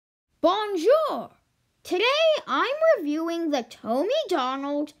Bonjour! Today I'm reviewing the Tommy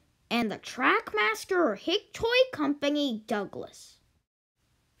Donald and the TrackMaster Hick Toy Company Douglas.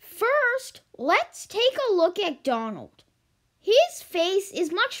 First, let's take a look at Donald. His face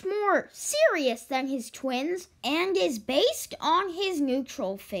is much more serious than his twins and is based on his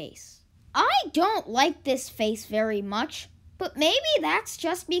neutral face. I don't like this face very much, but maybe that's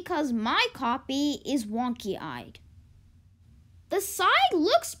just because my copy is wonky-eyed. The side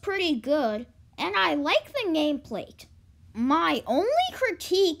looks pretty good, and I like the nameplate. My only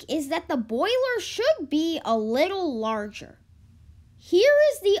critique is that the boiler should be a little larger. Here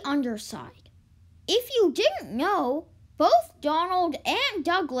is the underside. If you didn't know, both Donald and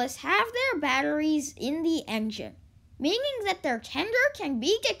Douglas have their batteries in the engine, meaning that their tender can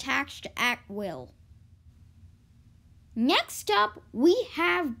be detached at will. Next up, we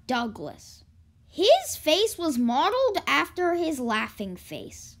have Douglas. His face was modeled after his laughing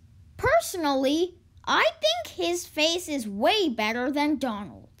face. Personally, I think his face is way better than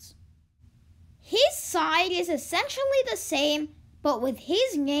Donald's. His side is essentially the same, but with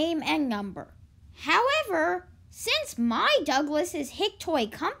his name and number. However, since my Douglas is Hick Toy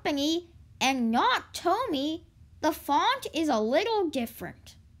Company and not Tommy, the font is a little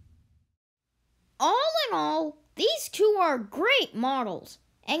different. All in all, these two are great models,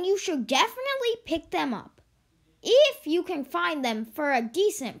 and you should definitely pick them up, if you can find them for a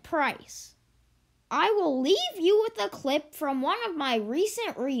decent price. I will leave you with a clip from one of my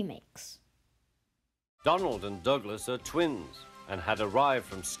recent remakes. Donald and Douglas are twins and had arrived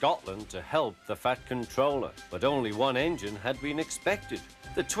from Scotland to help the Fat Controller, but only one engine had been expected.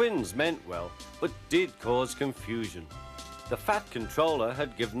 The twins meant well, but did cause confusion. The Fat Controller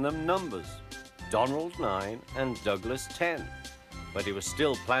had given them numbers, Donald 9 and Douglas 10, but he was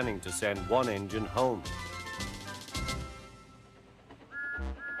still planning to send one engine home.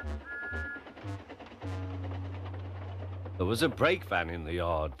 There was a brake van in the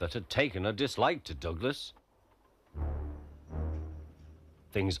yard that had taken a dislike to Douglas.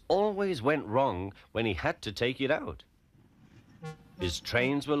 Things always went wrong when he had to take it out. His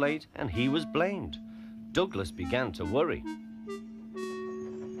trains were late and he was blamed. Douglas began to worry.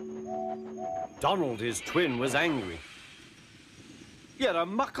 Donald, his twin, was angry. "You're a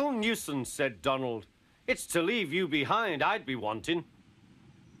muckle nuisance," said Donald. "It's to leave you behind I'd be wanting."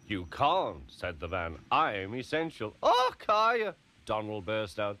 "You can't," said the van. "I'm essential." "Oh, Kaya!" Donald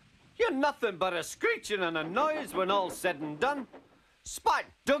burst out. "You're nothing but a screeching and a noise when all's said and done. Spite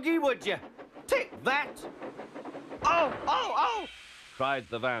Douggie, would you? Take that!" "Oh, oh, oh!" cried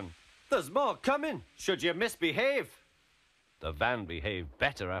the van. "There's more coming, should you misbehave." The van behaved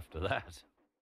better after that.